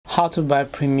How to buy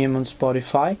premium on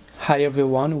Spotify. Hi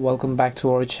everyone, welcome back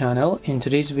to our channel. In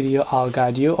today's video I'll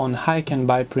guide you on how you can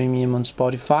buy premium on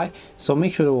Spotify, so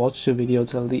make sure to watch the video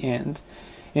till the end.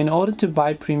 In order to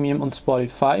buy premium on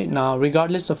Spotify, now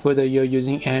regardless of whether you're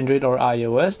using Android or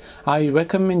iOS, I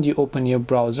recommend you open your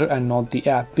browser and not the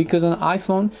app, because on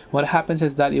iPhone what happens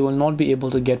is that you will not be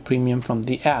able to get premium from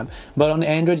the app, but on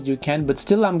Android you can. But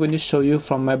still, I'm going to show you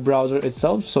from my browser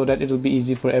itself so that it will be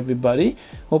easy for everybody.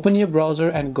 Open your browser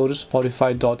and go to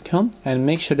spotify.com and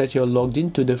make sure that you're logged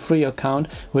into the free account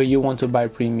where you want to buy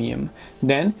premium.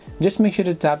 Then just make sure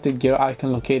to tap the gear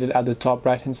icon located at the top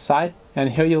right hand side, and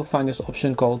here you'll find this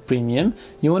option called premium.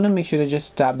 You want to make sure to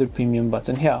just tap the premium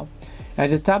button here.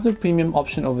 As you tap the premium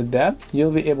option over there,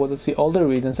 you'll be able to see all the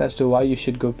reasons as to why you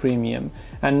should go premium.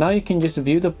 And now you can just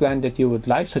view the plan that you would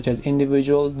like, such as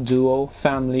individual, duo,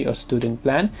 family or student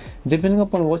plan. Depending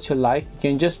upon what you like, you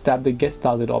can just tap the get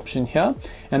started option here,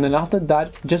 and then after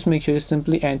that just make sure you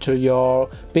simply enter your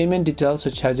payment details,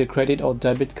 such as your credit or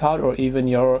debit card or even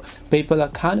your PayPal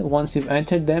account. Once you've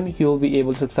entered them, you'll be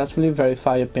able to successfully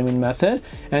verify your payment method,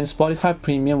 and Spotify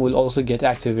Premium will also get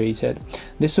activated.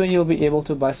 This way you'll be able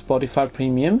to buy Spotify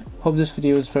Premium. Hope this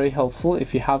video is very helpful.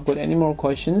 If you have got any more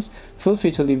questions, feel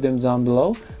free to leave them down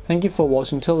below. Thank you for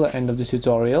watching till the end of the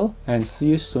tutorial, and see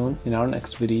you soon in our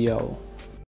next video.